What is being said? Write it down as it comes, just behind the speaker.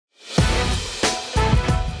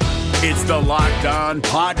It's the Locked On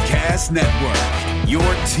Podcast Network, your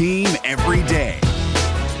team every day.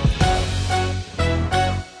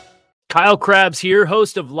 Kyle Krabs here,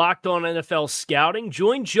 host of Locked On NFL Scouting.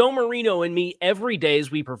 Join Joe Marino and me every day as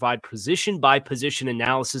we provide position-by-position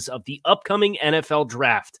analysis of the upcoming NFL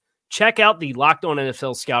Draft. Check out the Locked On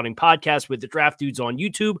NFL Scouting podcast with the Draft Dudes on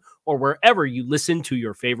YouTube or wherever you listen to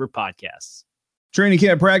your favorite podcasts. Training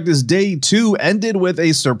camp practice day 2 ended with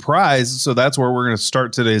a surprise, so that's where we're going to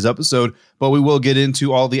start today's episode, but we will get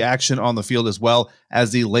into all the action on the field as well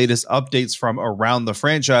as the latest updates from around the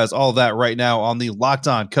franchise. All of that right now on the Locked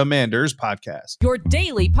On Commanders podcast. Your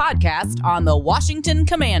daily podcast on the Washington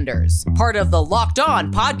Commanders, part of the Locked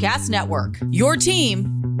On Podcast Network, your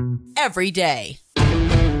team every day.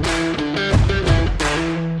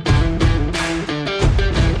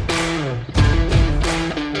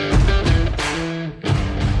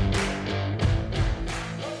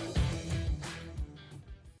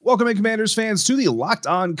 Welcome in, Commanders fans, to the Locked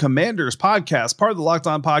On Commanders podcast, part of the Locked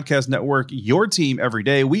On Podcast Network, your team every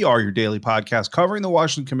day. We are your daily podcast covering the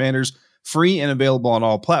Washington Commanders, free and available on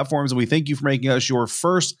all platforms. And we thank you for making us your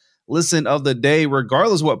first listen of the day,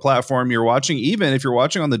 regardless of what platform you're watching, even if you're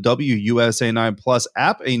watching on the WUSA 9 Plus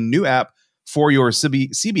app, a new app for your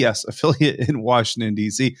CBS affiliate in Washington,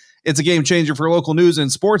 D.C. It's a game changer for local news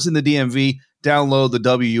and sports in the DMV. Download the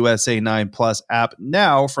WUSA 9 Plus app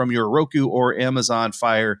now from your Roku or Amazon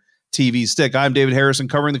Fire TV stick. I'm David Harrison,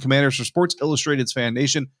 covering the Commanders for Sports Illustrated's Fan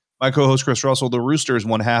Nation. My co-host Chris Russell, the Rooster, is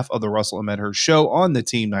one half of the Russell and Medhurst show on the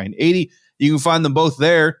Team 980. You can find them both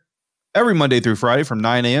there every Monday through Friday from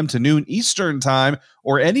 9 a.m. to noon Eastern time,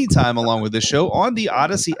 or anytime along with this show on the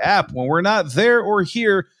Odyssey app. When we're not there or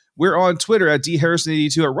here, we're on Twitter at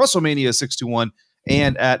DHarrison82, at WrestleMania621,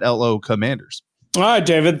 and at LO Commanders. All right,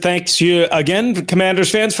 David, thanks you again,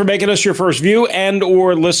 Commanders fans, for making us your first view and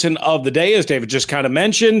or listen of the day, as David just kind of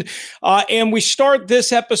mentioned. And we start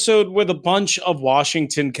this episode with a bunch of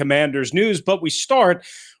Washington Commanders news, but we start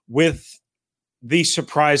with the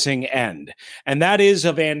surprising end, and that is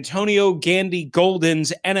of Antonio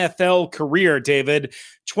Gandy-Golden's NFL career, David.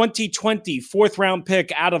 2020 fourth-round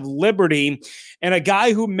pick out of Liberty, and a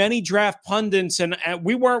guy who many draft pundits, and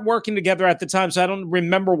we weren't working together at the time, so I don't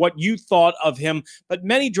remember what you thought of him, but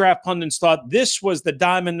many draft pundits thought this was the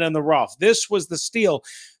diamond in the rough. This was the steal.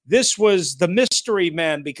 This was the mystery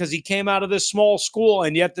man because he came out of this small school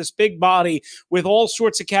and yet this big body with all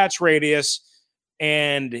sorts of catch radius,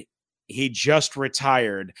 and he just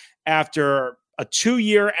retired after a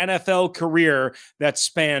 2-year NFL career that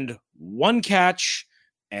spanned one catch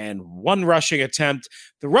and one rushing attempt.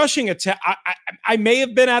 The rushing attempt, I may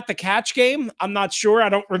have been at the catch game. I'm not sure. I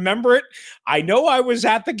don't remember it. I know I was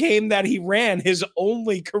at the game that he ran his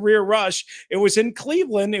only career rush. It was in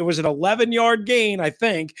Cleveland. It was an 11-yard gain, I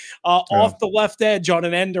think, off the left edge on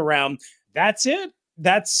an end around. That's it.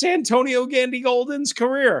 That's Antonio Gandy-Golden's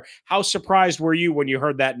career. How surprised were you when you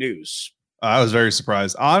heard that news? I was very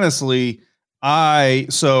surprised. Honestly,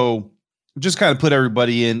 so just kind of put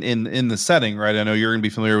everybody in the setting, right? I know you're going to be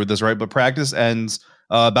familiar with this, right? But practice ends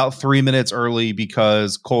about 3 minutes early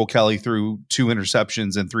because Cole Kelly threw 2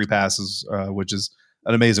 interceptions and 3 passes, which is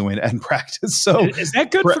an amazing way to end practice. So is that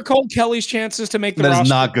good for Cole Kelly's chances to make the roster? That is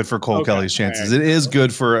not good for Cole Kelly's chances. Right. It is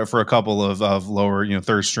good for a couple of lower,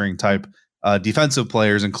 third string type defensive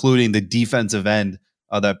players, including the defensive end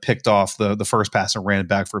that picked off the first pass and ran it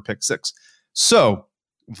back for a pick 6. So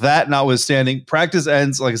that notwithstanding, practice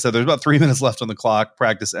ends. Like I said, there's about 3 minutes left on the clock.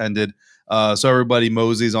 Practice ended. So everybody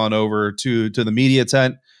moseys on over to the media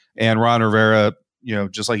tent, and Ron Rivera,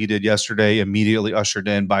 just like he did yesterday, immediately ushered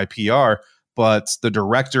in by PR. But the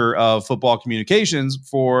director of football communications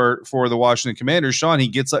for the Washington Commanders, Sean, he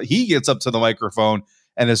gets up to the microphone,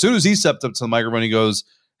 and as soon as he stepped up to the microphone, he goes,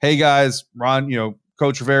 "Hey guys, Ron,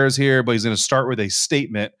 Coach Rivera's here, but he's going to start with a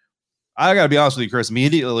statement." I got to be honest with you, Chris.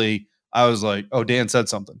 Immediately, I was like, "Oh, Dan said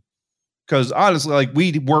something," because honestly,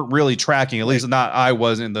 we weren't really tracking. At least not I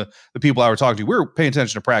wasn't. The people I were talking to, we were paying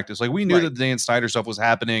attention to practice. We knew that the Dan Snyder stuff was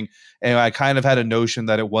happening, and I kind of had a notion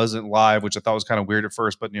that it wasn't live, which I thought was kind of weird at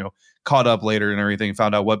first. But caught up later and everything,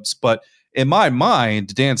 found out what. But in my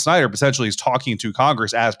mind, Dan Snyder potentially is talking to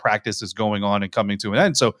Congress as practice is going on and coming to an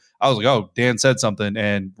end. So I was like, "Oh, Dan said something,"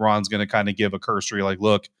 and Ron's going to kind of give a cursory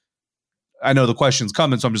 "Look, I know the question's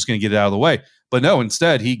coming, so I'm just going to get it out of the way." But no,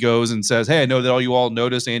 instead he goes and says, "Hey, I know that all you all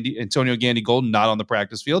noticed Antonio Gandy-Golden not on the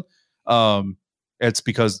practice field. It's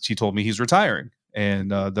because he told me he's retiring."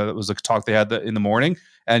 And that was a talk they had in the morning.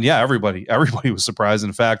 And yeah, everybody was surprised.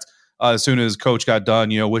 In fact, as soon as Coach got done,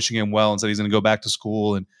 wishing him well and said he's going to go back to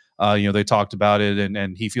school, and they talked about it,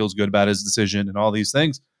 and he feels good about his decision and all these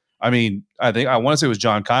things. I mean, I want to say it was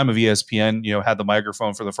John Keim of ESPN, had the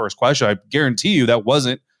microphone for the first question. I guarantee you that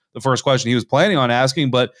wasn't the first question he was planning on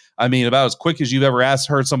asking, but I mean, about as quick as you've ever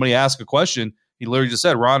heard somebody ask a question, he literally just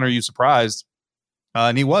said, "Ron, are you surprised?"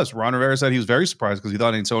 And he was. Ron Rivera said he was very surprised because he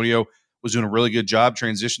thought Antonio was doing a really good job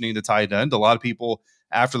transitioning to tight end. A lot of people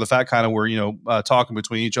after the fact kind of were, talking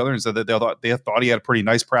between each other and said that they thought he had a pretty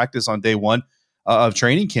nice practice on day one of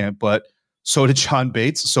training camp, but so did John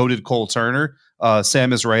Bates. So did Cole Turner.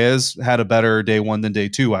 Samus Reyes had a better day one than day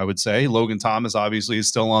two, I would say. Logan Thomas obviously is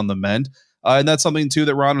still on the mend. And that's something too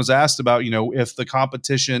that Ron was asked about, if the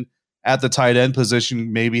competition at the tight end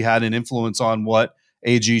position maybe had an influence on what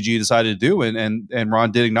AGG decided to do. And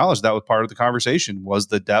Ron did acknowledge that was part of the conversation, was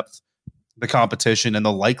the depth, the competition, and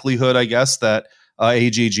the likelihood, I guess, that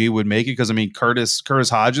AGG would make it. Because, I mean, Curtis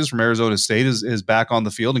Hodges from Arizona State is back on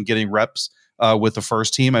the field and getting reps with the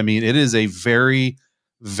first team. I mean, it is a very,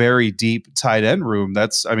 very deep tight end room.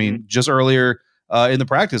 That's, I mean, just earlier in the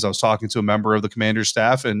practice, I was talking to a member of the Commander's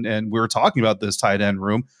staff, and we were talking about this tight end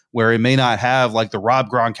room where it may not have like the Rob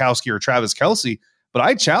Gronkowski or Travis Kelce, but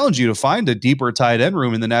I challenge you to find a deeper tight end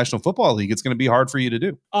room in the National Football League. It's going to be hard for you to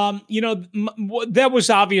do. That was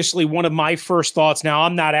obviously one of my first thoughts. Now,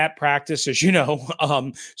 I'm not at practice, as you know.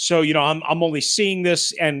 So I'm only seeing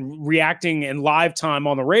this and reacting in live time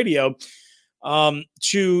on the radio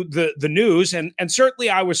to the news. And certainly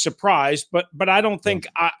I was surprised, but I don't think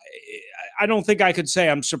I don't think I could say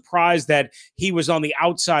I'm surprised that he was on the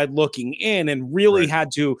outside looking in and really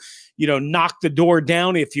had to, knock the door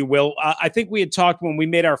down, if you will. I think we had talked when we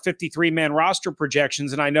made our 53-man roster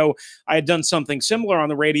projections, and I know I had done something similar on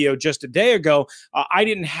the radio just a day ago. I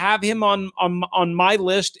didn't have him on my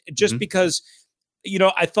list just because –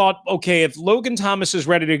 I thought, okay, if Logan Thomas is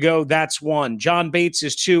ready to go, that's one. John Bates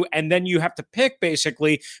is two. And then you have to pick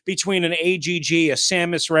basically between an AGG, a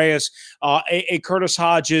Samus Reyes, a Curtis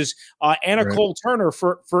Hodges, and a Cole Turner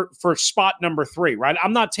for spot number 3, right?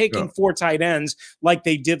 I'm not taking 4 tight ends like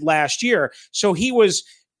they did last year. So he was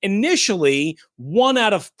initially one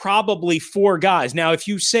out of probably 4 guys. Now, if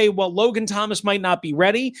you say, well, Logan Thomas might not be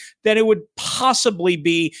ready, then it would possibly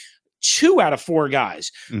be 2 out of 4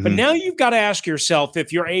 guys. But now you've got to ask yourself,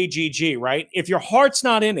 if you're AGG, right? If your heart's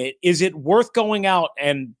not in it, is it worth going out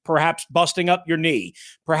and perhaps busting up your knee,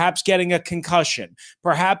 perhaps getting a concussion,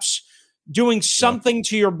 perhaps doing something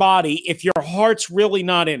to your body if your heart's really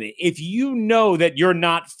not in it? If you know that you're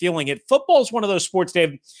not feeling it. Football is one of those sports,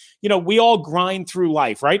 Dave, we all grind through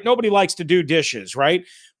life, right? Nobody likes to do dishes, right?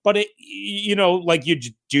 But like you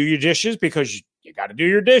do your dishes because you got to do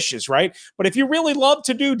your dishes, right? But if you really love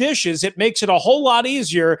to do dishes, it makes it a whole lot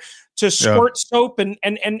easier to squirt soap and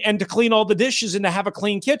to clean all the dishes and to have a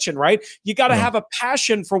clean kitchen, right? You got to have a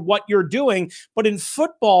passion for what you're doing. But in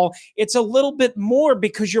football, it's a little bit more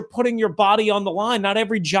because you're putting your body on the line. Not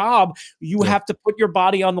every job you have to put your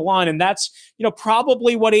body on the line. And that's,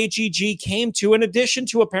 probably what AGG came to, in addition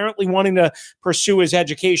to apparently wanting to pursue his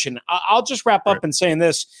education. I'll just wrap up in saying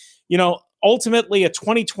this, ultimately a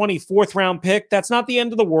 2020 4th round pick, that's not the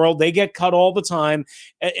end of the world. They get cut all the time.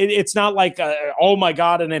 It's not like, oh my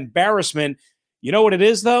God, an embarrassment. You know what it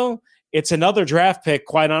is, though? It's another draft pick,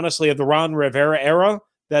 quite honestly, of the Ron Rivera era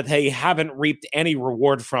that they haven't reaped any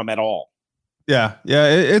reward from at all. Yeah.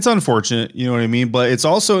 It's unfortunate. You know what I mean? But it's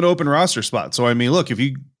also an open roster spot. So, I mean, look, if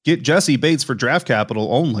you get Jesse Bates for draft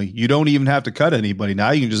capital only, you don't even have to cut anybody. Now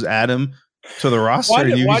you can just add him to the roster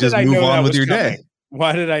and you can just move on with your day.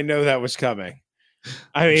 Why did I know that was coming?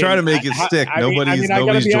 I mean, try to make it stick.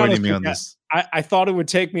 Nobody's joining me on this. I thought it would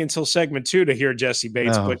take me until segment 2 to hear Jesse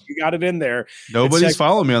Bates, but you got it in there. Nobody's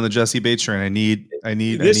following me on the Jesse Bates train. I need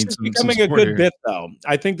This is becoming a good here. bit, though.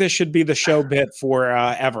 I think this should be the show bit for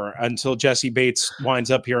ever until Jesse Bates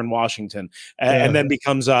winds up here in Washington and then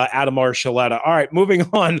becomes Adam Archuleta. All right, moving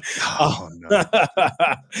on.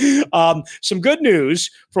 Some good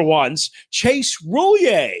news for once. Chase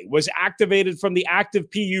Roullier was activated from the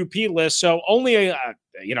active PUP list, so only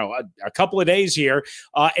a couple of days here.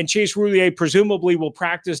 And Chase Roullier presumably will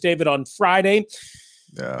practice, David, on Friday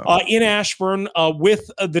in Ashburn with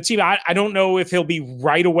the team. I don't know if he'll be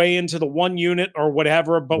right away into the 1 unit or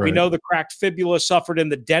whatever, but we know the cracked fibula suffered in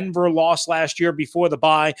the Denver loss last year before the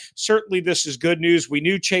bye. Certainly this is good news. We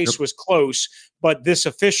knew Chase was close, but this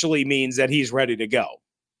officially means that he's ready to go.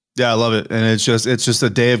 Yeah, I love it. And it's just a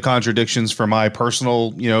day of contradictions for my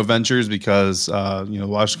personal, ventures because,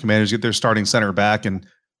 Washington Commanders get their starting center back and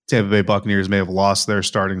Tampa Bay Buccaneers may have lost their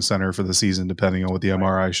starting center for the season, depending on what the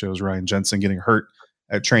MRI shows. Ryan Jensen getting hurt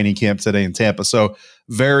at training camp today in Tampa. So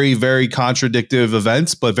very, very contradictive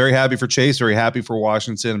events, but very happy for Chase, very happy for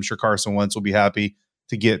Washington. I'm sure Carson Wentz will be happy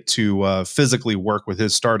to get to physically work with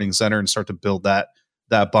his starting center and start to build that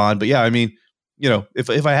that bond. But yeah, I mean,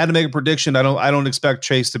 if I had to make a prediction, I don't expect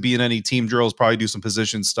Chase to be in any team drills. Probably do some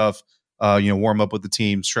position stuff. Warm up with the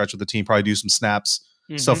team, stretch with the team, probably do some snaps,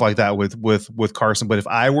 stuff like that with Carson. But if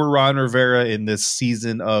I were Ron Rivera in this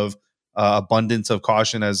season of abundance of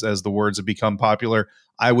caution, as the words have become popular,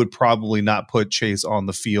 I would probably not put Chase on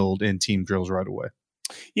the field in team drills right away.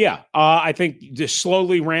 Yeah, I think just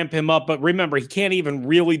slowly ramp him up. But remember, he can't even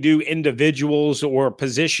really do individuals or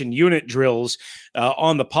position unit drills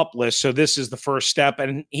on the PUP list. So this is the first step,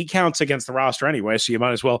 and he counts against the roster anyway. So you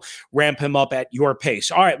might as well ramp him up at your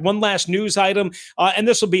pace. All right, one last news item, and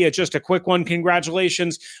this will be just a quick one.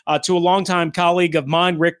 Congratulations to a longtime colleague of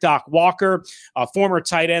mine, Rick Doc Walker, a former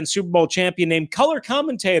tight end, Super Bowl champion, named color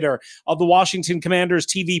commentator of the Washington Commanders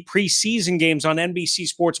TV preseason games on NBC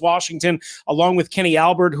Sports Washington, along with Kenny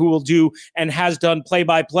Albert, who will do and has done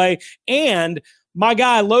play-by-play, and my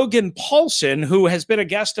guy, Logan Paulson, who has been a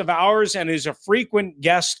guest of ours and is a frequent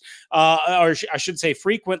guest, or I should say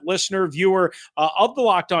frequent listener, viewer of the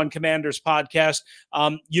Locked On Commanders podcast.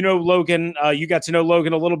 Logan, you got to know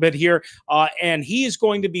Logan a little bit here, and he is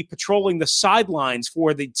going to be patrolling the sidelines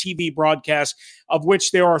for the TV broadcast, of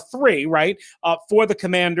which there are 3, right, for the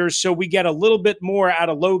Commanders. So we get a little bit more out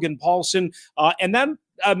of Logan Paulson, and then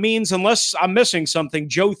means, unless I'm missing something,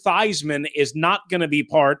 Joe Theismann is not going to be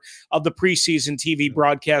part of the preseason TV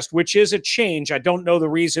broadcast, which is a change. I don't know the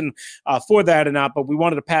reason for that or not, but we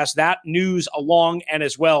wanted to pass that news along. And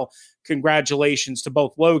as well, congratulations to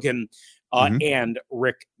both Logan and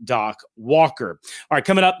Rick Doc Walker. All right,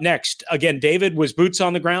 coming up next, again, David was boots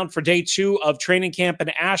on the ground for day 2 of training camp in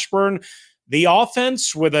Ashburn. The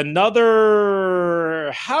offense with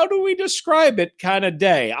another, how do we describe it, kind of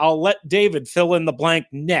day. I'll let David fill in the blank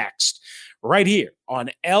next, right here on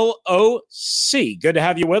LOC. Good to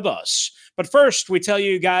have you with us. But first, we tell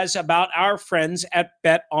you guys about our friends at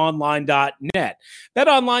betonline.net.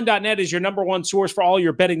 Betonline.net is your number one source for all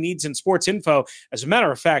your betting needs and sports info. As a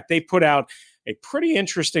matter of fact, they put out a pretty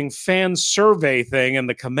interesting fan survey thing, and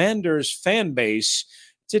the Commanders fan base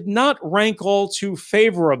did not rank all too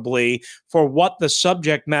favorably for what the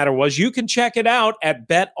subject matter was. You can check it out at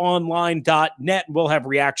betonline.net. We'll have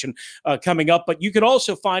reaction coming up, but you can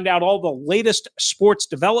also find out all the latest sports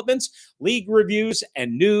developments, league reviews,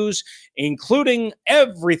 and news, including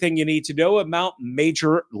everything you need to know about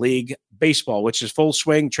Major League Baseball, which is full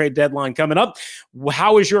swing, trade deadline coming up.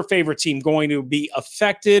 How is your favorite team going to be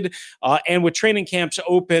affected? And with training camps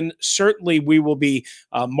open, certainly we will be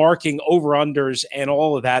marking over-unders and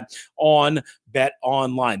all of that on Bet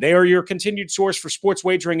Online. They are your continued source for sports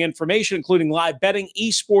wagering information, including live betting,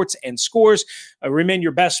 esports, and scores. Remain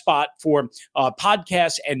your best spot for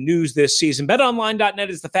podcasts and news this season. BetOnline.net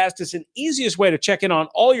is the fastest and easiest way to check in on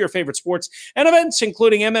all your favorite sports and events,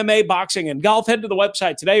 including MMA, boxing, and golf. Head to the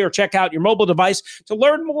website today or check out your mobile device to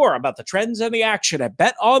learn more about the trends and the action at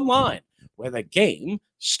BetOnline, where the game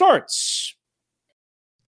starts.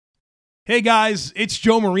 Hey guys, it's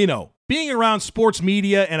Joe Marino. Being around sports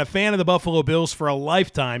media and a fan of the Buffalo Bills for a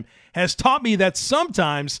lifetime has taught me that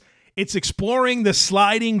sometimes it's exploring the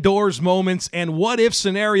sliding doors moments and what-if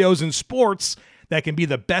scenarios in sports that can be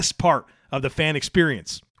the best part of the fan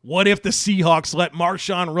experience. What if the Seahawks let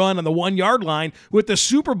Marshawn run on the 1-yard line with the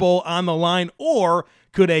Super Bowl on the line? Or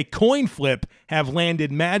could a coin flip have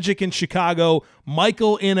landed Magic in Chicago,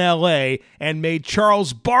 Michael in LA, and made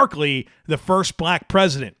Charles Barkley the first black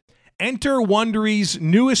president? Enter Wondery's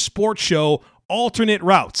newest sports show, Alternate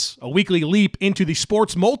Routes, a weekly leap into the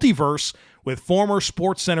sports multiverse with former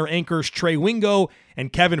SportsCenter anchors Trey Wingo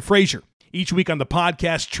and Kevin Frazier. Each week on the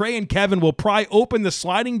podcast, Trey and Kevin will pry open the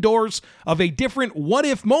sliding doors of a different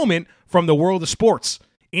what-if moment from the world of sports.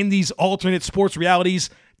 In these alternate sports realities,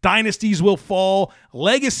 dynasties will fall,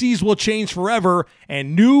 legacies will change forever,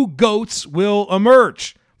 and new GOATs will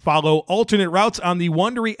emerge. Follow Alternate Routes on the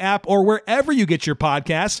Wondery app or wherever you get your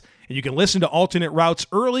podcasts, and you can listen to Alternate Routes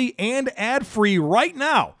early and ad-free right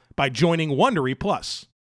now by joining Wondery Plus.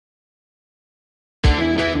 All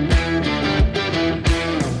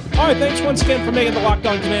right, thanks once again for making the Locked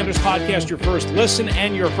On Commanders podcast your first listen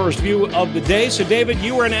and your first view of the day. So, David,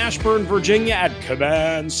 you were in Ashburn, Virginia at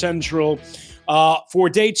Command Central for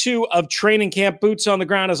day 2 of training camp, boots on the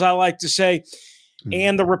ground, as I like to say.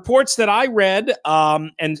 And the reports that I read,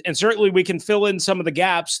 and certainly we can fill in some of the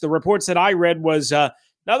gaps, the reports that I read was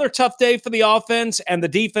another tough day for the offense, and the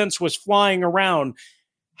defense was flying around.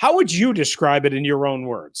 How would you describe it in your own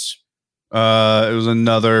words? It was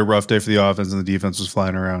another rough day for the offense, and the defense was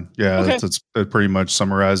flying around. Yeah, okay. It pretty much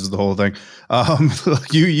summarizes the whole thing.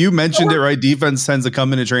 You mentioned it, right? Defense tends to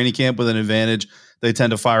come into training camp with an advantage. They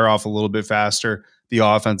tend to fire off a little bit faster. The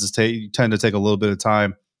offenses tend to take a little bit of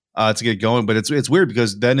time to get going. But it's weird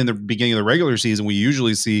because then in the beginning of the regular season, we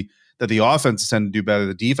usually see that the offenses tend to do better.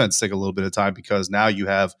 The defense take a little bit of time because now you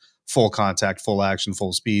have full contact, full action,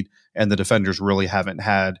 full speed, and the defenders really haven't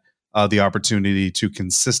had the opportunity to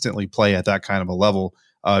consistently play at that kind of a level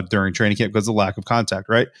during training camp because of the lack of contact,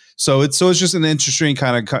 right? So it's just an interesting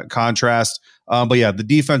kind of contrast. But yeah, the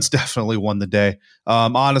defense definitely won the day.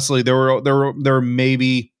 Honestly, there were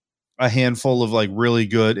maybe a handful of like really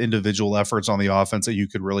good individual efforts on the offense that you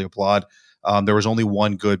could really applaud. There was only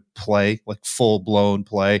one good play, like full blown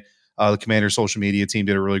play. The Commanders' social media team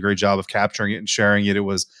did a really great job of capturing it and sharing it. It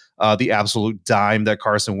was the absolute dime that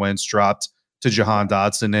Carson Wentz dropped to Jahan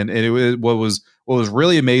Dotson, and it was what was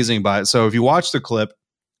really amazing about it. So if you watch the clip,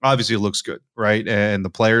 obviously it looks good, right? And the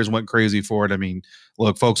players went crazy for it. I mean,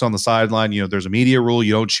 look, folks on the sideline, there's a media rule,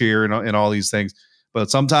 you don't cheer and all these things. But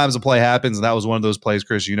sometimes a play happens, and that was one of those plays,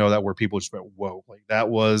 Chris, that where people just went, whoa, like that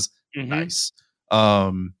was nice.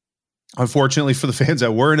 Unfortunately for the fans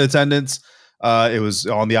that were in attendance, it was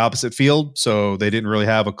on the opposite field, so they didn't really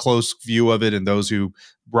have a close view of it, and those who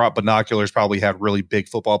brought binoculars probably had really big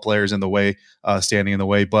football players in the way, standing in the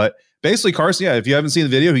way. But basically, Carson, if you haven't seen the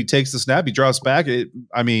video, he takes the snap, he drops back.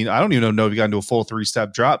 I don't even know if he got into a full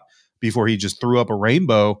 3-step drop before he just threw up a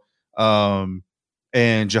rainbow, and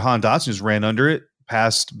Jahan Dotson just ran under it,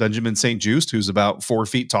 past Benjamin St-Juste, who's about 4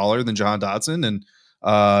 feet taller than Jahan Dotson. And,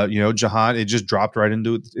 Jahan, it just dropped right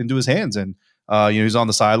into his hands. And, he's on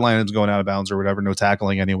the sideline and it's going out of bounds or whatever, no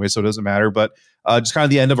tackling anyway. So it doesn't matter, but, just kind of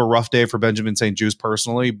the end of a rough day for Benjamin St-Juste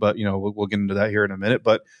personally, but we'll get into that here in a minute.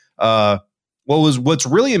 But, what's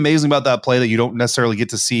really amazing about that play that you don't necessarily get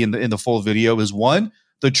to see in the full video is one,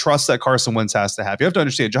 the trust that Carson Wentz has to have. You have to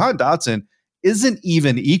understand Jahan Dotson isn't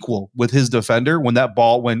even equal with his defender when that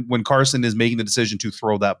ball, when Carson is making the decision to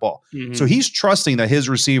throw that ball. Mm-hmm. So he's trusting that his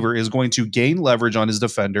receiver is going to gain leverage on his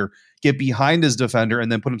defender, get behind his defender,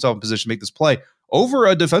 and then put himself in position to make this play over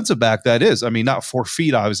a defensive back that is, not 4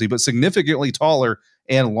 feet, obviously, but significantly taller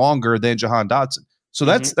and longer than Jahan Dotson. So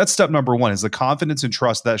that's step number one, is the confidence and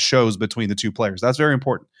trust that shows between the two players. That's very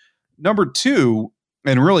important. Number two,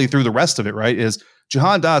 and really through the rest of it, right, is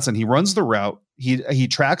Jahan Dotson, he runs the route, he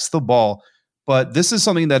tracks the ball. But this is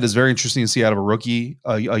something that is very interesting to see out of a rookie,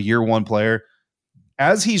 a year one player.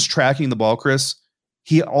 As he's tracking the ball, Chris,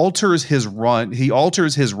 he alters his run. He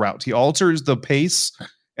alters his route. He alters the pace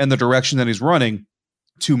and the direction that he's running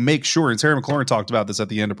to make sure, and Terry McLaurin talked about this at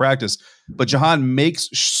the end of practice, but Jahan makes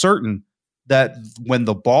certain that when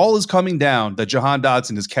the ball is coming down, that Jahan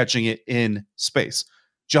Dotson is catching it in space.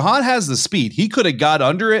 Jahan has the speed. He could have got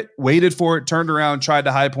under it, waited for it, turned around, tried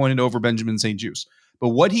to high point it over Benjamin St-Juste. But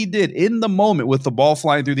what he did in the moment with the ball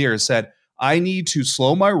flying through the air is said, I need to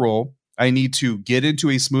slow my roll. I need to get into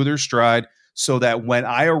a smoother stride so that when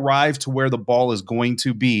I arrive to where the ball is going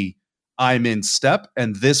to be, I'm in step.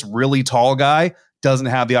 And this really tall guy doesn't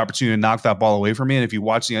have the opportunity to knock that ball away from me. And if you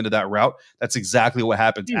watch the end of that route, that's exactly what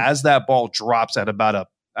happens. As that ball drops at about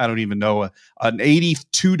an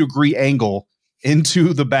 82-degree angle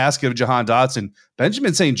into the basket of Jahan Dotson,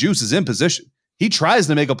 Benjamin St-Juste is in position. He tries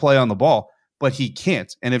to make a play on the ball, but he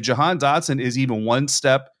can't. And if Jahan Dotson is even one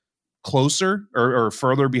step closer or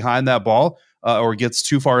further behind that ball, or gets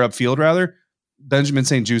too far upfield, rather, Benjamin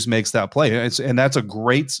St-Juste makes that play. And that's a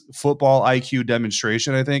great football IQ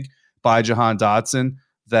demonstration, I think, by Jahan Dotson,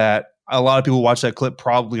 that a lot of people who watch that clip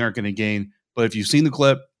probably aren't going to gain. But if you've seen the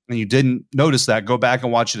clip and you didn't notice that, go back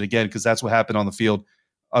and watch it again, because that's what happened on the field.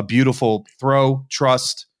 A beautiful throw,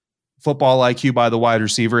 trust, football IQ by the wide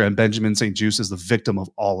receiver, and Benjamin St-Juste is the victim of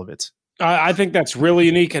all of it. I think that's really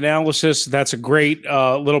unique analysis. That's a great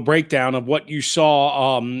little breakdown of what you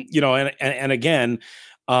saw. And again,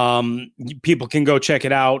 people can go check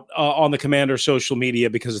it out on the Commander social media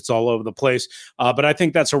because it's all over the place. But I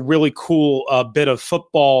think that's a really cool bit of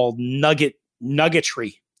football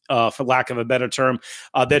nuggetry, for lack of a better term,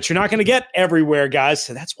 that you're not going to get everywhere, guys.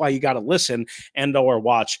 So that's why you got to listen and or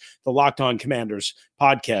watch the Locked On Commanders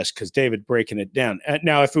podcast, because David breaking it down.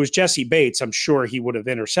 Now, if it was Jesse Bates, I'm sure he would have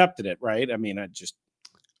intercepted it, right?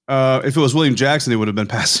 If it was William Jackson, it would have been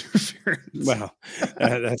pass interference. Well,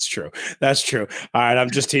 that's true. That's true. All right, I'm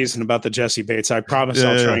just teasing about the Jesse Bates. I promise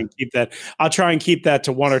I'll try and keep that. I'll try and keep that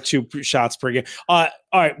to 1 or 2 shots per game. All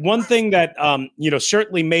right, one thing that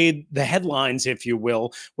certainly made the headlines, if you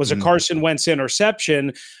will, was a Carson Wentz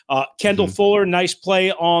interception. Kendall Fuller, nice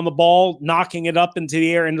play on the ball, knocking it up into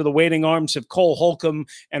the air into the waiting arms of Cole Holcomb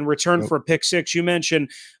and return for a pick six. You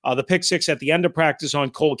mentioned the pick six at the end of practice on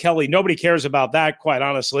Cole Kelly. Nobody cares about that, quite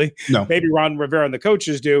honestly. No. Maybe Ron Rivera and the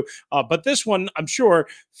coaches do. But this one, I'm sure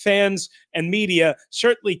fans and media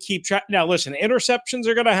certainly keep track. Now, listen, interceptions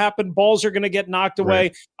are going to happen. Balls are going to get knocked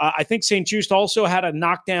away. I think St-Juste also had a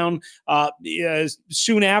knockdown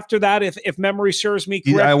soon after that, if memory serves me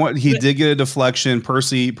correct. He did get a deflection.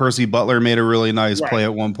 Percy Butler made a really nice play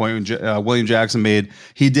at one point. William Jackson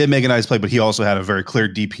he did make a nice play, but he also had a very clear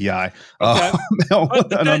DPI.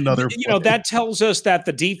 That tells us that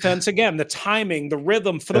the defense, again, the timing, the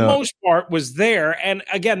rhythm for the most part was there. And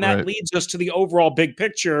again, that leads us to the overall big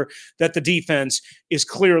picture that the defense is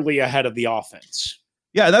clearly ahead of the offense.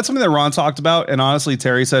 Yeah, that's something that Ron talked about, and honestly,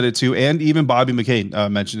 Terry said it too, and even Bobby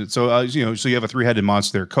McCain mentioned it. So, so you have a three-headed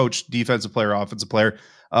monster there: coach, defensive player, offensive player,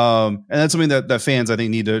 and that's something that fans I think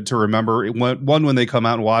need to remember. One, when they come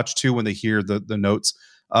out and watch; two, when they hear the notes.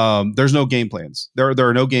 There's no game plans. There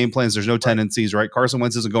are no game plans. There's no tendencies. Right? Carson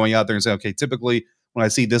Wentz isn't going out there and saying, "Okay, typically when I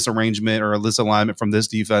see this arrangement or this alignment from this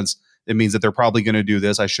defense, it means that they're probably going to do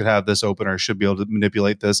this. I should have this open, or I should be able to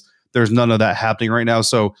manipulate this." There's none of that happening right now.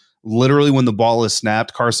 So literally when the ball is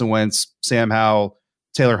snapped, Carson Wentz, Sam Howell,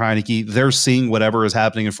 Taylor Heineke, they're seeing whatever is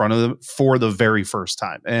happening in front of them for the very first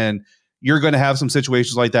time. And you're going to have some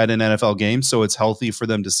situations like that in NFL games. So it's healthy for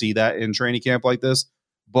them to see that in training camp like this.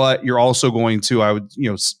 But you're also going to,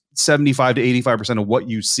 75 to 85% of what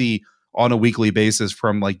you see on a weekly basis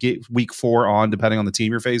from like week 4 on, depending on the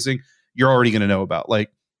team you're facing, you're already going to know about.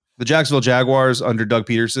 Like the Jacksonville Jaguars under Doug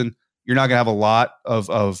Peterson, you're not going to have a lot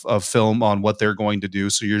of film on what they're going to do.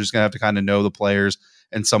 So you're just going to have to kind of know the players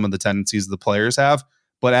and some of the tendencies the players have.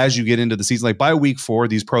 But as you get into the season, like by week 4,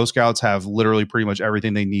 these pro scouts have literally pretty much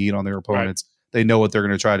everything they need on their opponents. Right. They know what they're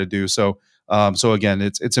going to try to do. So again,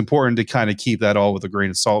 it's important to kind of keep that all with a grain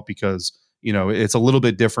of salt because, it's a little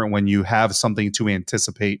bit different when you have something to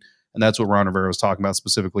anticipate. And that's what Ron Rivera was talking about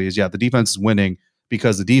specifically is, the defense is winning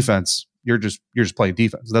because the defense, you're just playing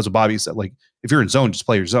defense. That's what Bobby said. Like, if you're in zone, just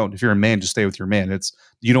play your zone. If you're a man, just stay with your man.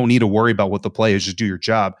 You don't need to worry about what the play is. Just do your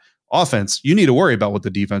job. Offense, you need to worry about what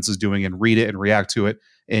the defense is doing and read it and react to it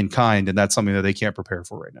in kind. And that's something that they can't prepare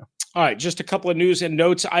for right now. All right, just a couple of news and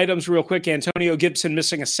notes items real quick. Antonio Gibson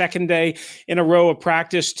missing a second day in a row of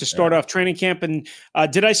practice to start off training camp. And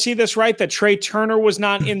did I see this right, that Trey Turner was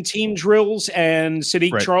not in team drills and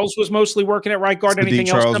Sadiq Charles was mostly working at right guard? Sadiq Anything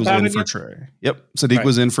Charles else? Was in for Trey. Yep, Sadiq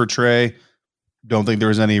was in for Trey. Don't think there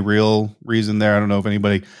was any real reason there. I don't know if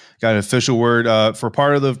anybody got an official word. For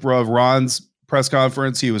part of Ron's press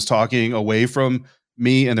conference, he was talking away from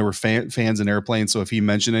me, and there were fans in airplanes. So if he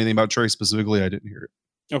mentioned anything about Trey specifically, I didn't hear it.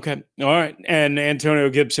 Okay. All right. And Antonio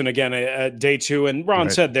Gibson, again, day 2. And Ron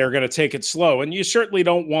said they're going to take it slow. And you certainly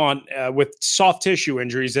don't want, with soft tissue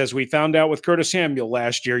injuries, as we found out with Curtis Samuel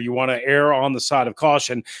last year, you want to err on the side of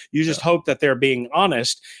caution. You just hope that they're being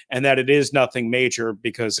honest and that it is nothing major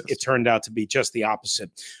because it turned out to be just the opposite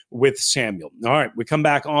with Samuel. All right. We come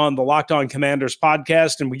back on the Locked On Commanders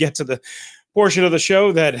podcast and we get to the portion of the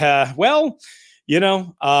show that,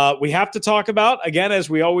 we have to talk about, again, as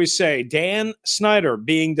we always say, Dan Snyder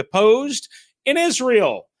being deposed in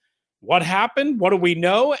Israel. What happened? What do we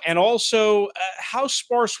know? And also, how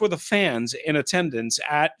sparse were the fans in attendance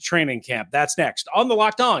at training camp? That's next on the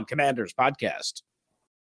Locked On Commanders podcast.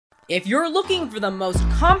 If you're looking for the most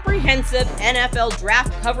comprehensive NFL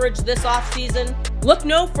draft coverage this offseason, look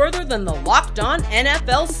no further than the Locked On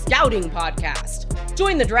NFL Scouting podcast.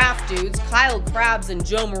 Join the draft dudes, Kyle Krabs and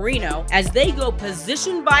Joe Marino, as they go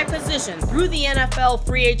position by position through the NFL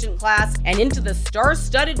free agent class and into the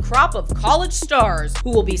star-studded crop of college stars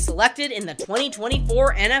who will be selected in the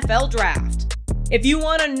 2024 NFL Draft. If you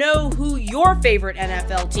want to know who your favorite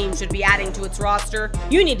NFL team should be adding to its roster,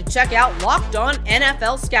 you need to check out Locked On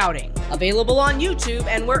NFL Scouting, available on YouTube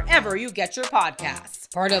and wherever you get your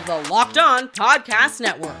podcasts. Part of the Locked On Podcast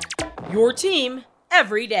Network, your team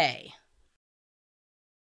every day.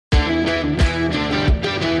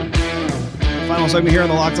 Final segment here on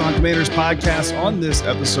the Locked On Commanders podcast on this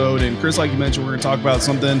episode. And Chris, like you mentioned, we're going to talk about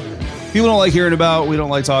something people don't like hearing about. We don't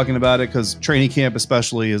like talking about it because training camp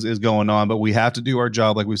especially is going on, but we have to do our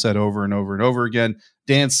job like we said over and over and over again.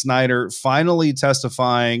 Dan Snyder finally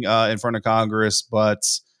testifying in front of Congress, but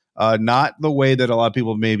not the way that a lot of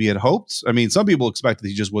people maybe had hoped. I mean, some people expected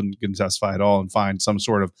he just wouldn't get to testify at all and find some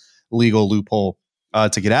sort of legal loophole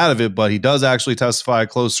to get out of it, but he does actually testify,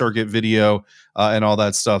 closed circuit video and all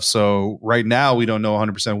that stuff. So right now we don't know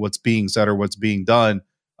 100% what's being said or what's being done.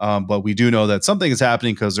 But we do know that something is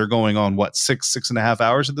happening because they're going on, 6.5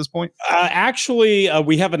 hours at this point? Actually,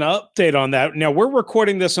 we have an update on that. Now, we're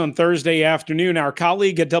recording this on Thursday afternoon. Our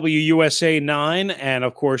colleague at WUSA 9, and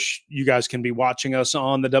of course, you guys can be watching us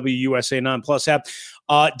on the WUSA 9 Plus app,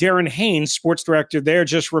 Darren Haynes, sports director there,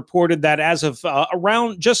 just reported that as of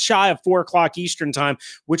around just shy of 4:00 Eastern time,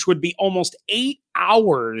 which would be almost 8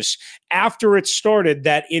 hours after it started,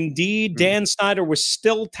 that indeed Dan Snyder was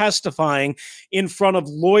still testifying in front of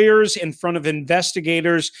lawyers, in front of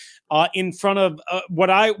investigators, in front of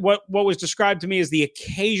what was described to me as the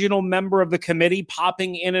occasional member of the committee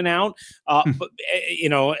popping in and out,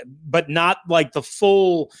 but not like the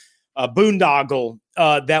full boondoggle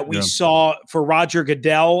that we saw for Roger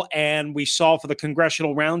Goodell and we saw for the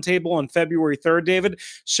Congressional Roundtable on February 3rd, David.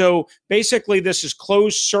 So basically, this is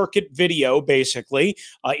closed circuit video, basically.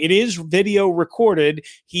 It is video recorded.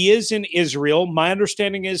 He is in Israel. My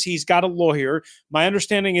understanding is he's got a lawyer. My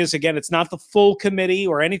understanding is, again, it's not the full committee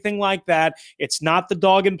or anything like that. It's not the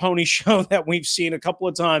dog and pony show that we've seen a couple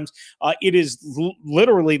of times. It is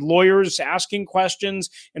literally lawyers asking questions,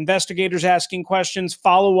 investigators asking questions,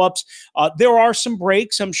 follow-ups. There are some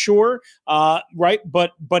breaks, I'm sure, right?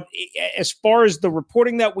 But as far as the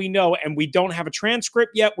reporting that we know, and we don't have a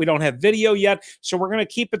transcript yet, we don't have video yet, so we're going to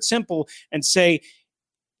keep it simple and say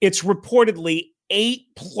it's reportedly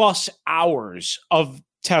 8+ hours of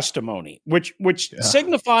testimony, which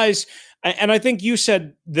signifies, and I think you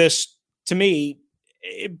said this to me,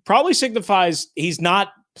 it probably signifies he's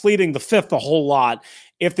not pleading the fifth a whole lot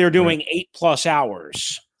if they're doing 8+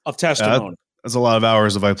 hours of testimony. That's a lot of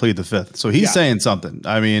hours if I plead the fifth. So he's saying something.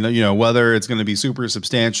 I mean, whether it's going to be super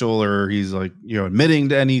substantial or he's like, admitting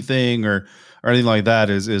to anything or anything like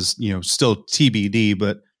that is still TBD.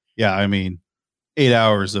 But yeah, I mean, 8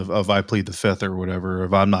 hours of I plead the fifth or whatever,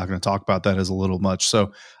 if I'm not going to talk about that is a little much.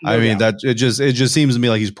 So, that it just seems to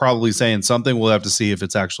me like he's probably saying something. We'll have to see if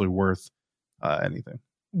it's actually worth anything.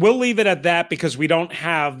 We'll leave it at that because we don't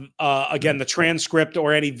have, again, the transcript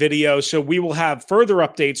or any video. So we will have further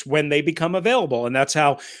updates when they become available. And that's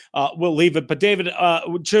how we'll leave it. But David,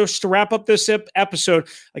 just to wrap up this episode,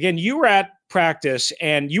 again, you were at practice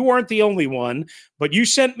and you weren't the only one, but you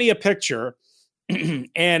sent me a picture.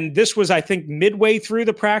 And this was, I think, midway through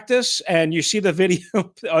the practice. And you see the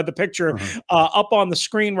video, the picture up on the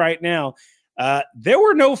screen right now. There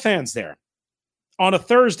were no fans there on a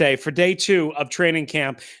Thursday for day 2 of training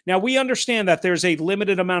camp. Now, we understand that there's a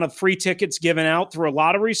limited amount of free tickets given out through a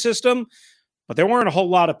lottery system, but there weren't a whole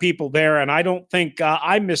lot of people there, and I don't think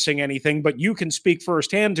I'm missing anything, but you can speak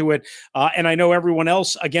firsthand to it, and I know everyone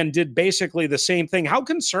else, again, did basically the same thing. How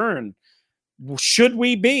concerned should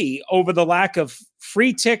we be over the lack of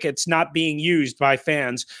free tickets not being used by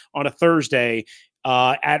fans on a Thursday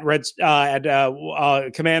at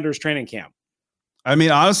Commanders training camp? I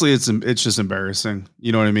mean, honestly, it's just embarrassing.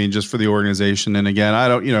 You know what I mean? Just for the organization. And again, I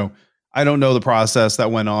don't know the process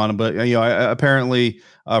that went on, but apparently,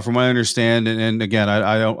 from what I understand, and again,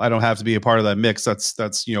 I don't have to be a part of that mix.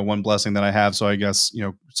 That's one blessing that I have. So I guess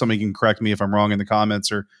somebody can correct me if I'm wrong in the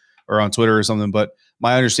comments or on Twitter or something. But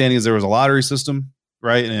my understanding is there was a lottery system,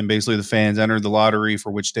 right? And basically, the fans entered the lottery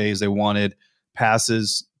for which days they wanted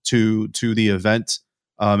passes to the event.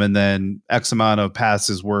 And then X amount of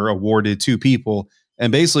passes were awarded to people.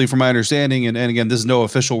 And basically, from my understanding, and again, this is no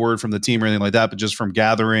official word from the team or anything like that, but just from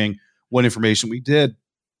gathering what information we did,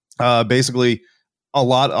 basically, a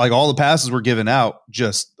lot, like all the passes were given out,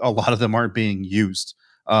 just a lot of them aren't being used.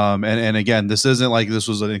 And again, this isn't like this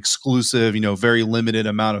was an exclusive, very limited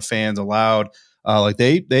amount of fans allowed. Like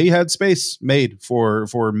they had space made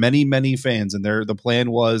for many, many fans. And the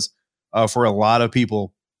plan was for a lot of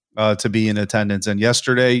people to be in attendance. And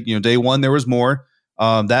yesterday, day 1, there was more.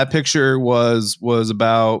 That picture was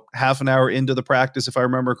about half an hour into the practice, if I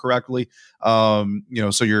remember correctly. So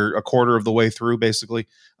you're a quarter of the way through, basically.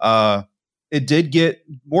 It did get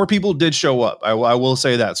more people did show up. I will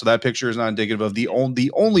say that. So that picture is not indicative of the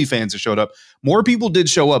only fans that showed up. More people did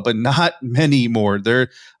show up, but not many more.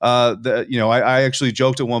 I actually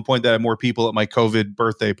joked at one point that I had more people at my COVID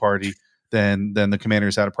birthday party than the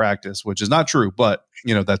Commanders had a practice, which is not true, but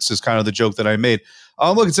that's just kind of the joke that I made.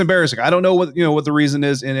 Look, it's embarrassing. I don't know what the reason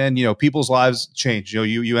is, and people's lives change.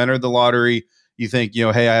 You enter the lottery, you think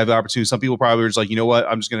hey, I have the opportunity. Some people probably were just like, you know what,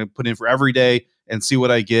 I'm just going to put in for every day and see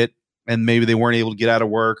what I get. And maybe they weren't able to get out of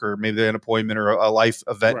work, or maybe they had an appointment or a life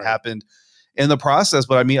event happened in the process.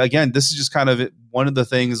 But I mean, again, this is just kind of one of the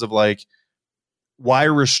things of like, why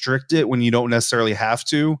restrict it when you don't necessarily have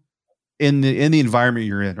to? In the environment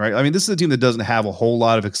you're in, right? I mean, this is a team that doesn't have a whole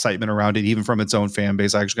lot of excitement around it, even from its own fan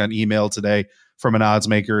base. I actually got an email today from an odds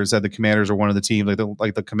maker that said the Commanders are one of the teams,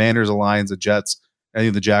 like the Commanders, the Lions, the Jets, I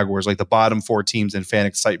think the Jaguars, like the bottom 4 teams in fan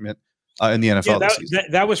excitement in the NFL this season.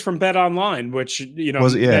 That was from Bet Online, which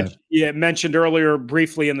mentioned earlier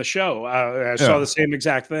briefly in the show. I saw the same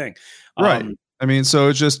exact thing. Right. I mean, so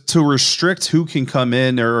it's just to restrict who can come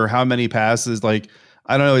in or how many passes, like,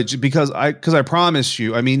 I don't know. It's because I promise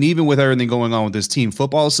you, I mean, even with everything going on with this team,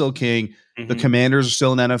 football is still king. Mm-hmm. The Commanders are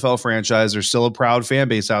still an NFL franchise. There's still a proud fan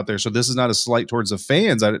base out there. So this is not a slight towards the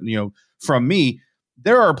fans. From me,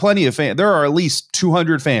 there are plenty of fans. There are at least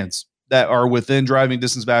 200 fans that are within driving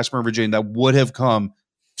distance of Ashburn, Virginia, that would have come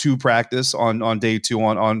to practice on day 2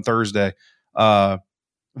 on Thursday,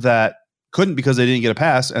 that couldn't because they didn't get a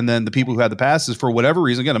pass. And then the people who had the passes, for whatever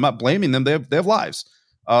reason, again, I'm not blaming them. They have lives.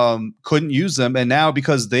 Couldn't use them. And now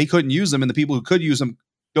because they couldn't use them and the people who could use them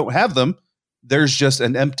don't have them, there's just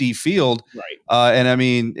an empty field. Right. And I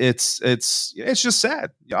mean, it's just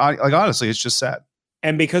sad. Honestly, it's just sad.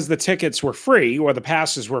 And because the tickets were free or the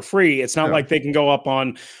passes were free, it's not like they can go up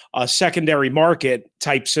on a secondary market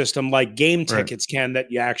type system like game tickets can that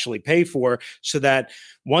you actually pay for, so that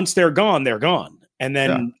once they're gone, they're gone. And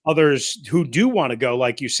then others who do want to go,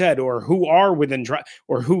 like you said, or who are within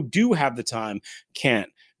or who do have the time can't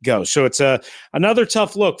go. So it's another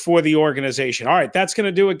tough look for the organization. All right, that's going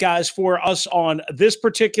to do it, guys, for us on this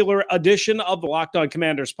particular edition of the Locked On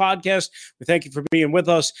Commanders podcast. We thank you for being with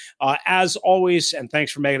us as always, and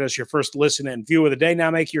thanks for making us your first listen and view of the day. Now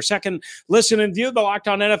make your second listen and view of the Locked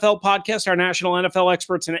On NFL podcast. Our national NFL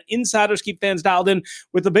experts and insiders keep fans dialed in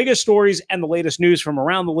with the biggest stories and the latest news from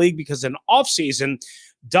around the league, because an offseason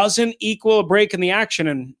doesn't equal a break in the action.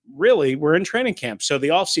 And really, we're in training camp. So the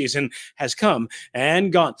offseason has come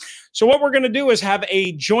and gone. So what we're going to do is have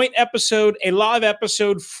a joint episode, a live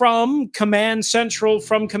episode from Command Central,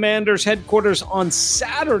 from Commanders headquarters on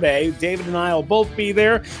Saturday. David and I will both be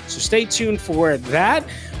there. So stay tuned for that.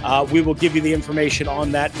 We will give you the information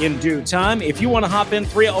on that in due time. If you want to hop in,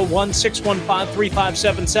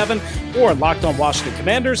 301-615-3577 or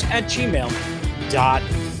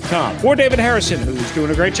LockedOnWashingtonCommanders@gmail.com. For David Harrison, who's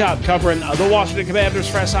doing a great job covering the Washington Commanders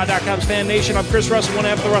for SI.com's Fan Nation, I'm Chris Russell, one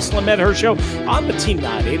half of the Russell and Medhurst Show on the Team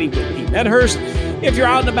 980 with Pete Medhurst. If you're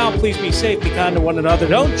out and about, please be safe, be kind to one another.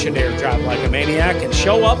 Don't you dare drive like a maniac, and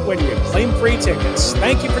show up when you claim free tickets.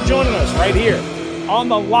 Thank you for joining us right here on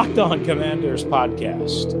the Locked On Commanders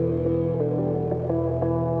podcast.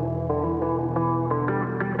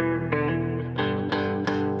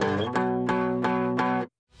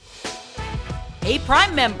 Hey,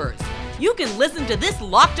 Prime members, you can listen to this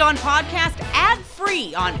Locked On podcast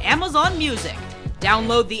ad-free on Amazon Music.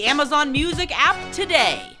 Download the Amazon Music app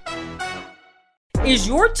today. Is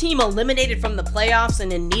your team eliminated from the playoffs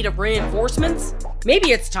and in need of reinforcements?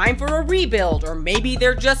 Maybe it's time for a rebuild, or maybe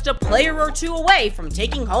they're just a player or two away from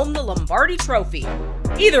taking home the Lombardi Trophy.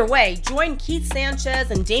 Either way, join Keith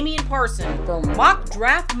Sanchez and Damian Parson for Mock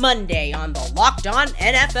Draft Monday on the Locked On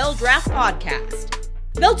NFL Draft Podcast.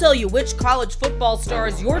 They'll tell you which college football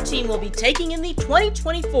stars your team will be taking in the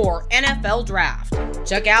 2024 NFL Draft.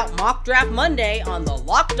 Check out Mock Draft Monday on the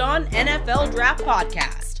Locked On NFL Draft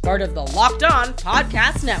Podcast, part of the Locked On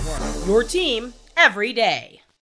Podcast Network. Your team every day.